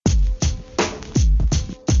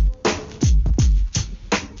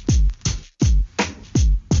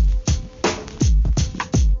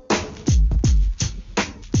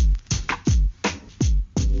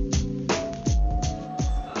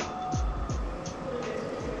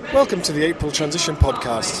Welcome to the April Transition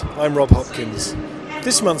Podcast. I'm Rob Hopkins.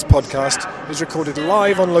 This month's podcast is recorded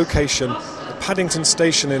live on location at Paddington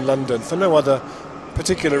Station in London for no other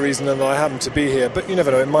particular reason than that I happen to be here, but you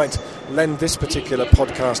never know, it might lend this particular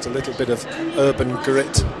podcast a little bit of urban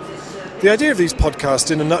grit. The idea of these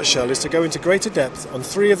podcasts, in a nutshell, is to go into greater depth on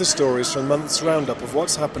three of the stories from the month's roundup of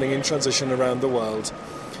what's happening in transition around the world.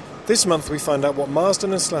 This month we find out what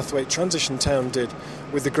Marsden and Slaithwaite Transition Town did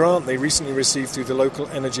with the grant they recently received through the Local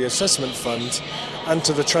Energy Assessment Fund, and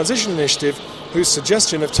to the Transition Initiative, whose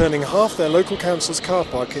suggestion of turning half their local council's car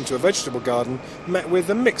park into a vegetable garden met with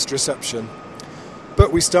a mixed reception.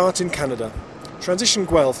 But we start in Canada. Transition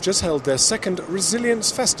Guelph just held their second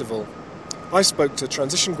Resilience Festival. I spoke to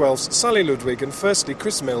Transition Guelph's Sally Ludwig and firstly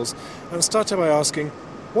Chris Mills, and started by asking,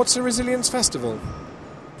 what's a Resilience Festival?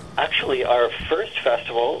 Actually, our first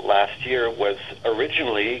festival last year was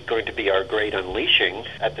originally going to be our Great Unleashing.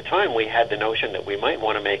 At the time, we had the notion that we might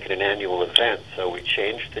want to make it an annual event, so we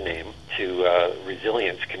changed the name to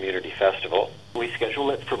Resilience Community Festival. We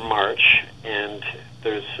schedule it for March, and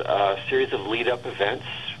there's a series of lead-up events,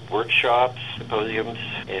 workshops, symposiums,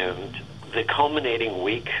 and the culminating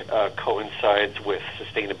week coincides with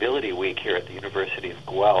Sustainability Week here at the University of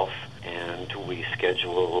Guelph, and we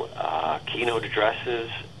schedule keynote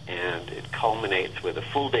addresses, and it culminates with a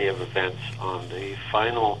full day of events on the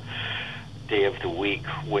final day of the week,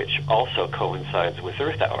 which also coincides with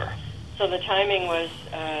Earth Hour. So the timing was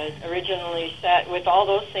originally set with all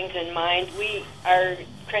those things in mind. Our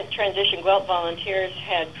Transition Guelph volunteers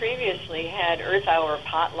had previously had Earth Hour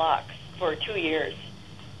potlucks for 2 years.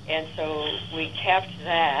 And so we kept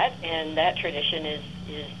that, and that tradition is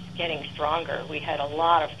getting stronger. We had a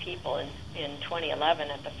lot of people in 2011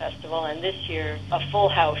 at the festival, and this year a full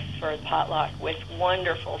house for the potluck with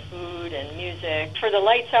wonderful food and music. For the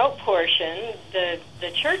lights out portion,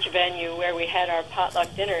 the church venue where we had our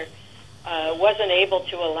potluck dinner wasn't able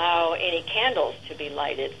to allow any candles to be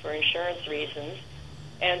lighted for insurance reasons.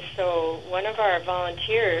 And so one of our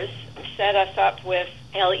volunteers set us up with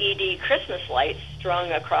LED Christmas lights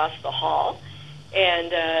strung across the hall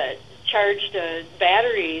and charged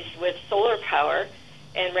batteries with solar power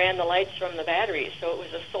and ran the lights from the batteries. So it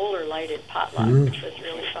was a solar-lighted potluck, which was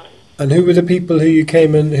really fun. And who were the people who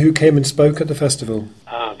came and spoke at the festival?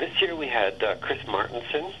 This year we had Chris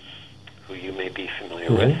Martinson, who you may be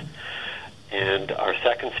familiar with. And our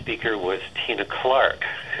second speaker was Tina Clark,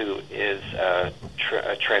 who is a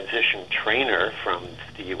transition trainer from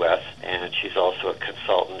the U.S., and she's also a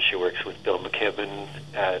consultant. She works with Bill McKibben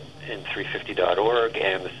in 350.org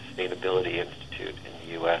and the Sustainability Institute in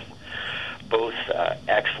the U.S. Both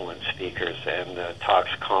excellent speakers, and the talks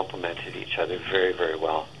complemented each other very, very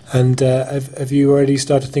well. And have you already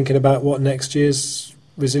started thinking about what next year's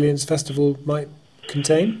Resilience Festival might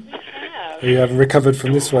contain? Yeah. Or you haven't recovered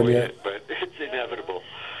from this one yet? But it's inevitable.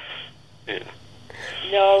 Yeah.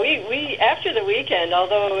 No, we after the weekend,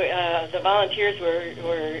 although the volunteers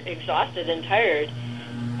were exhausted and tired,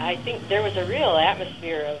 I think there was a real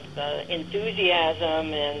atmosphere of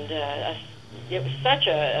enthusiasm, and it was such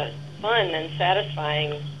a fun and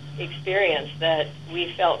satisfying experience that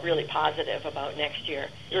we felt really positive about next year.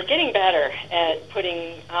 We're getting better at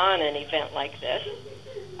putting on an event like this.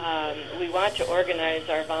 We want to organize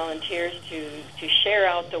our volunteers to share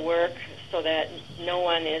out the work so that no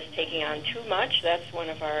one is taking on too much. That's one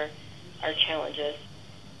of our challenges.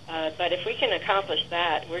 But if we can accomplish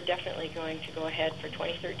that, we're definitely going to go ahead for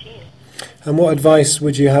 2013. And what advice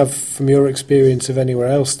would you have from your experience of anywhere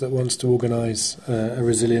else that wants to organise a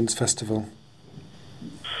Resilience Festival?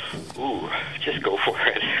 Ooh, just go for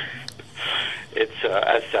it. It's,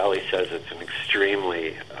 as Sally says, it's an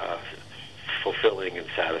extremely fulfilling and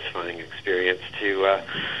satisfying experience to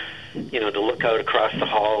look out across the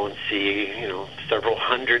hall and see, several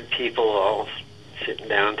hundred people all sitting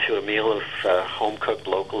down to a meal of home-cooked,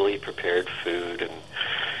 locally prepared food, and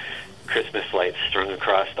Christmas lights strung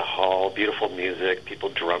across the hall, beautiful music, people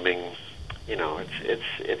drumming.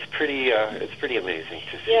 It's pretty amazing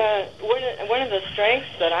to see. Yeah, one of the strengths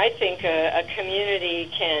that I think a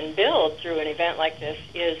community can build through an event like this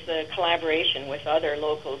is the collaboration with other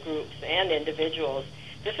local groups and individuals.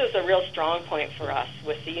 This is a real strong point for us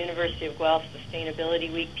with the University of Guelph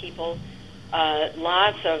Sustainability Week people,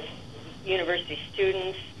 lots of university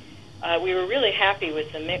students. We were really happy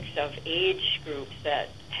with the mix of age groups that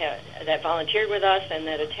volunteered with us and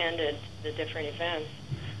that attended the different events.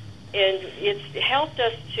 And it's helped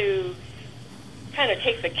us to kind of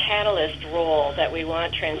take the catalyst role that we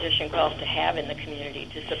want Transition Guelph to have in the community,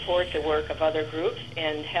 to support the work of other groups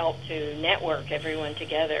and help to network everyone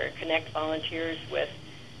together, connect volunteers with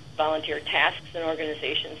volunteer tasks and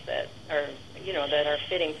organizations that are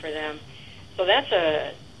fitting for them. So that's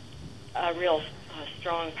a real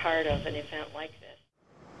strong part of an event like this.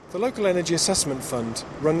 The Local Energy Assessment Fund,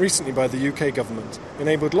 run recently by the UK government,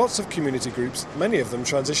 enabled lots of community groups, many of them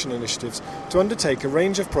transition initiatives, to undertake a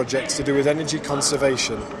range of projects to do with energy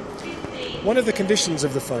conservation. One of the conditions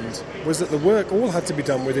of the fund was that the work all had to be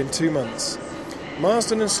done within 2 months.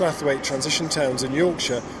 Marsden and Slathwaite Transition Towns in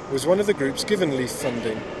Yorkshire was one of the groups given LEAF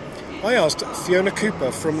funding. I asked Fiona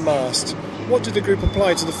Cooper from MAST, what did the group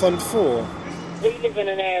apply to the fund for? We live in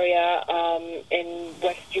an area in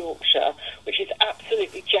West Yorkshire which is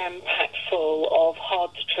absolutely jam-packed full of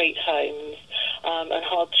hard-to-treat homes, and they're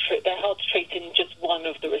hard to treat in just one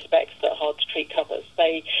of the respects that hard-to-treat covers.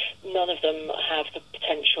 None of them have the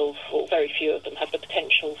potential for, very few of them have the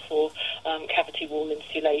potential for cavity wall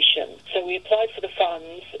insulation. So we applied for the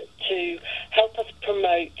funds to help us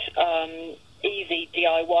promote easy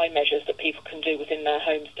DIY measures that people can do within their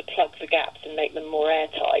homes to plug the gaps and make them more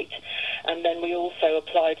airtight. And then we also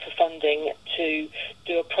applied for funding to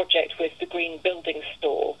do a project with the Green Building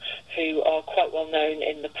Store, who are quite well known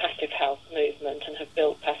in the passive house movement and have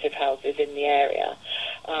built passive houses in the area,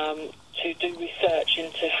 to do research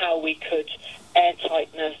into how we could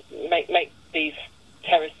make these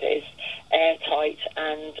terraces airtight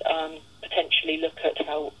and potentially look at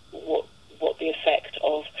what the effect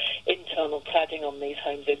of internal cladding on these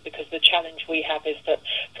homes is, because the challenge we have is that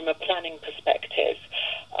from a planning perspective,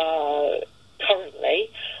 currently,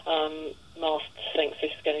 MAST thinks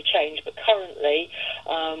this is going to change, but currently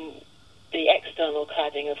the external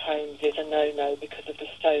cladding of homes is a no-no because of the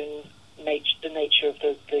nature of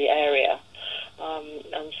the area,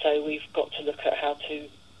 and so we've got to look at how to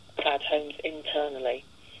clad homes internally.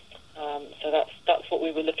 So that's what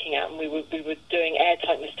we were looking at, and we were doing air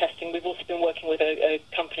tightness testing. We've also been working with a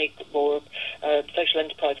company or a social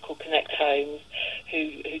enterprise called Connect Homes,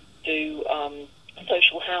 who do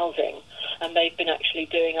social housing, and they've been actually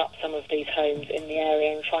doing up some of these homes in the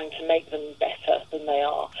area and trying to make them better than they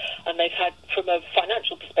are. And they've had, from a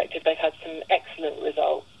financial perspective, they've had some excellent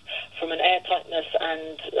results. From an air tightness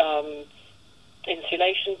and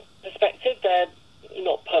insulation perspective, they're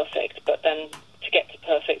not perfect, but then to get to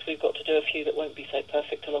perfect, we've got to do a few that won't be so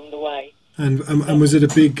perfect along the way. And was it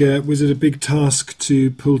a big task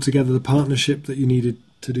to pull together the partnership that you needed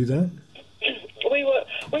to do that?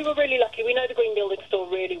 We were really lucky. We know the Green Building Store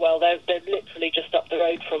really well. They're literally just up the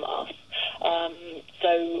road from us.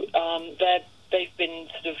 They've been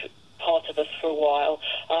sort of part of us for a while.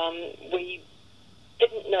 We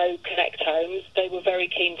didn't know Connect Homes. They were very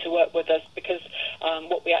keen to work with us because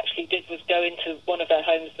what we actually did was go into one of their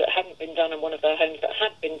homes that hadn't been done and one of their homes that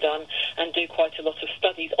had been done and do quite a lot of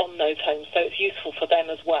studies on those homes. So it's useful for them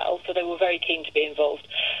as well. So they were very keen to be involved.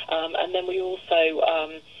 And then we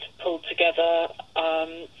also pulled together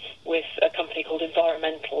with a company called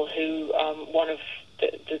Environmental, who one of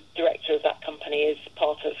the director of that company is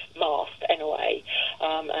part of MAST, NOA,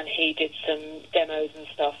 and he did some demos and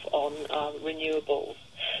stuff on renewables.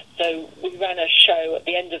 So we ran a show at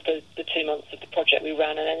the end of the 2 months of the project. We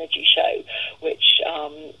ran an energy show, which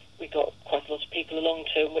we got quite a lot of people along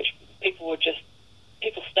to, and which people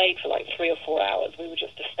stayed for like 3 or 4 hours. We were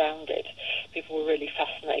just astounded. People were really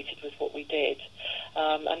fascinated with what we did.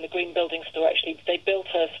 And the Green Building Store, actually, they built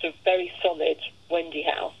a sort of very solid Wendy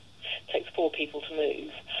house. It takes 4 people to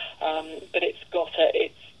move, but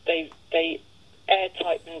they air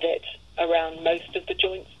tightened it around most of the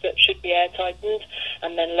joints that should be air tightened,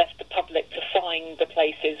 and then left the public to find the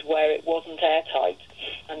places where it wasn't airtight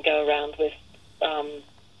and go around with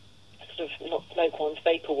sort of not smoke wands,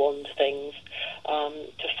 vapor wand things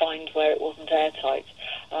to find where it wasn't airtight,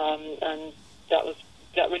 and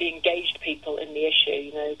that really engaged people in the issue.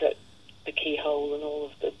 You know, that the keyhole and all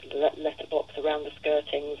of the letterbox around the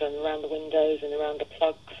skirtings and around the windows and around the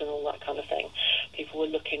plugs and all that kind of thing. People were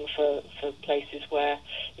looking for places where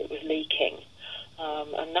it was leaking,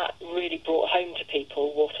 and that really brought home to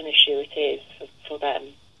people what an issue it is for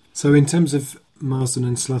them. So in terms of Marsden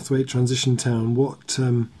and Slathwaite Transition Town, what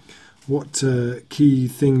key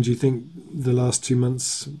thing do you think the last 2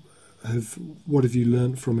 months what have you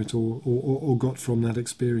learnt from it or got from that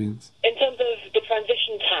experience? In terms of the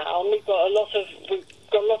transition town, we've got a lot of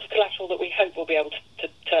collateral that we hope we'll be able to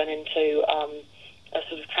turn into a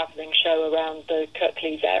sort of travelling show around the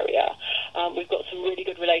Kirklees area. We've got some really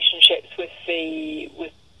good relationships with the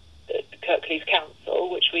Kirklees Council,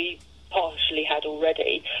 which we partially had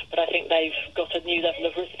already, but I think they've got a new level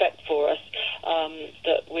of respect for us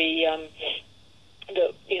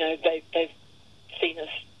they've seen us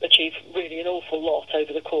achieve really an awful lot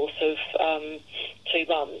over the course of 2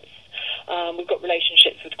 months. We've got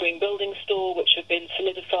relationships with Green Building Store, which have been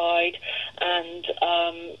solidified, and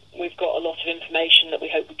we've got a lot of information that we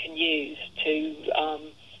hope we can use to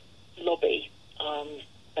lobby,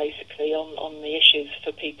 basically, on the issues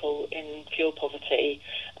for people in fuel poverty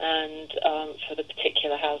and for the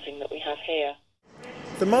particular housing that we have here.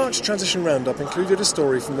 The March Transition Roundup included a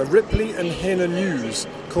story from the Ripley and Hannah News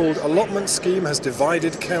called "Allotment Scheme Has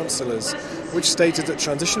Divided Councillors," which stated that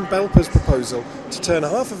Transition Belper's proposal to turn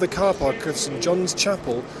half of the car park of St John's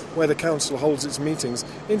Chapel, where the council holds its meetings,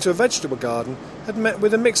 into a vegetable garden had met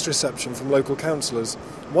with a mixed reception from local councillors.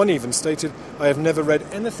 One even stated, "I have never read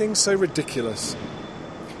anything so ridiculous."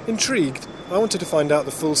 Intrigued, I wanted to find out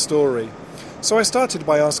the full story. So I started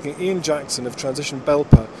by asking Ian Jackson of Transition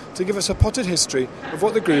Belper to give us a potted history of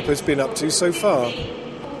what the group has been up to so far.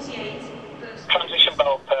 Transition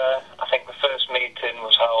Belper, I think the first meeting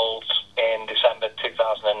was held in December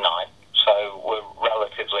 2009, so we're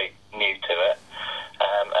relatively new to it.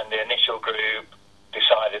 And the initial group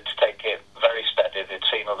decided to take it very steady. They'd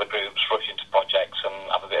seen other groups rush into projects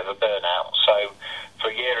and have a bit of a burnout. So for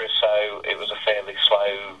a year or so, it was a fairly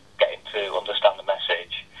slow getting to understand the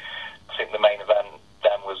message. I think the main event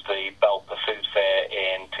then was the Belper Food Fair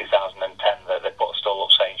in 2010 that they put a stall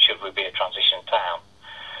up saying, should we be a transition town?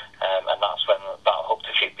 And that's when that hooked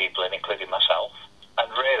a few people in, including myself.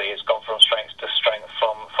 And really, it's gone from strength to strength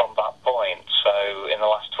from that point. So in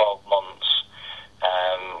the last 12 months,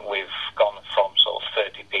 we've gone from sort of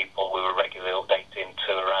 30 people we were regularly updating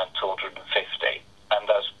to around 250. And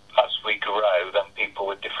as we grow, then people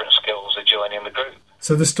with different skills are joining the group.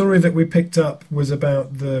 So the story that we picked up was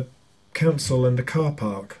about the council and the car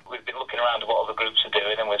park. We've been looking around at what other groups are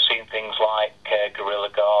doing, and we've seen things like guerrilla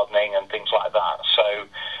gardening and things like that. So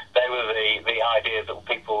they were the ideas that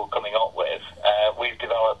people were coming up with. We've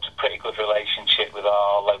developed a pretty good relationship with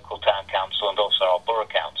our local town council and also our borough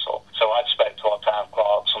council. So I'd spoke to our town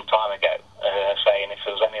clerk some time ago saying if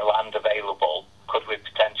there was any land available, could we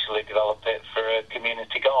potentially develop it for a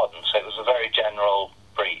community garden? So it was a very general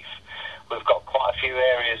brief. We've got quite a few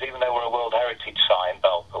areas, even though we're a World Heritage Site in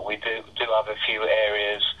Belper, we do have a few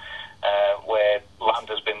areas where land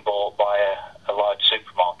has been bought by a large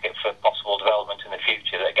supermarket for possible development in the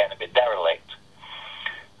future that are getting a bit derelict.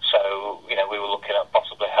 So, we were looking at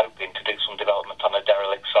possibly hoping to do some development on a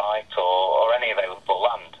derelict site or any available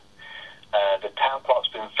land. The town clerk's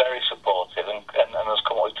been very supportive and has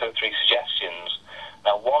come up with 2 or 3 suggestions.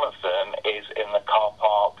 Now, one of them is in the car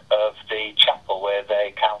park of the chapel where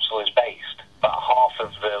the council is based. About half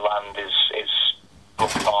of the land is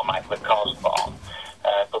rough tarmac with cars on,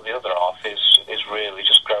 but the other half is really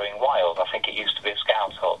just growing wild. I think it used to be a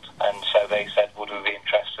scout hut, and so they said, would we be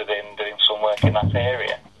interested in doing some work in that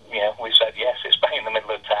area? We said yes, it's bang in the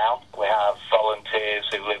middle of town. We have volunteers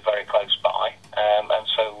who live very close by, and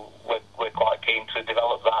so we're quite keen to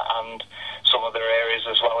develop that and some other areas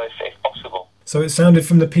as well if possible. So it sounded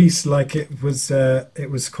from the piece like it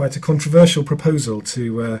was quite a controversial proposal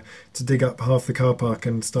to dig up half the car park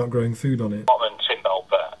and start growing food on it. Allotments in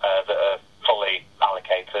Belper that are fully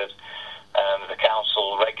allocated. The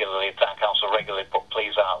town council regularly put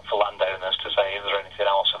pleas out for landowners to say, is there anything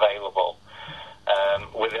else available?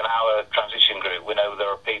 Within our transition group, we know there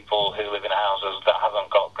are people who live in houses that haven't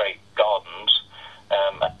got great gardens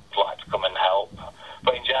and like to come and help.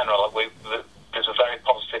 But in general, there's a very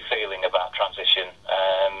positive feeling about transition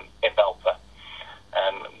in Belper.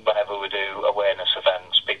 Whenever we do awareness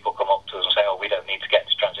events, people come up to us and say, we don't need to get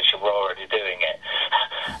to transition, we're already doing it.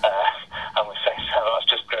 And we say, that's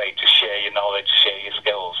just great, to share your knowledge, share your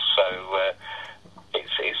skills. So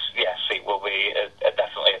it will be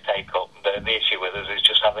definitely a take-up. The issue with us is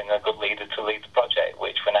just having a good leader to lead the project,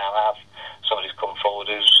 which we now have. Somebody's come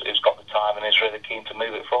forward who's got the time and is really keen to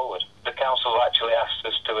move it forward. The council actually asked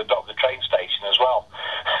us to adopt the train station as well.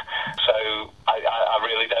 So I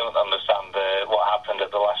really don't understand what happened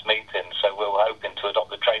at the last meeting. So we were hoping to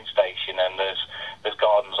adopt the train station, and there's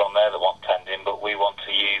gardens on there that want tending, but we want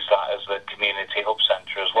to use that as the community hub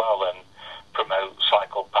centre as well. And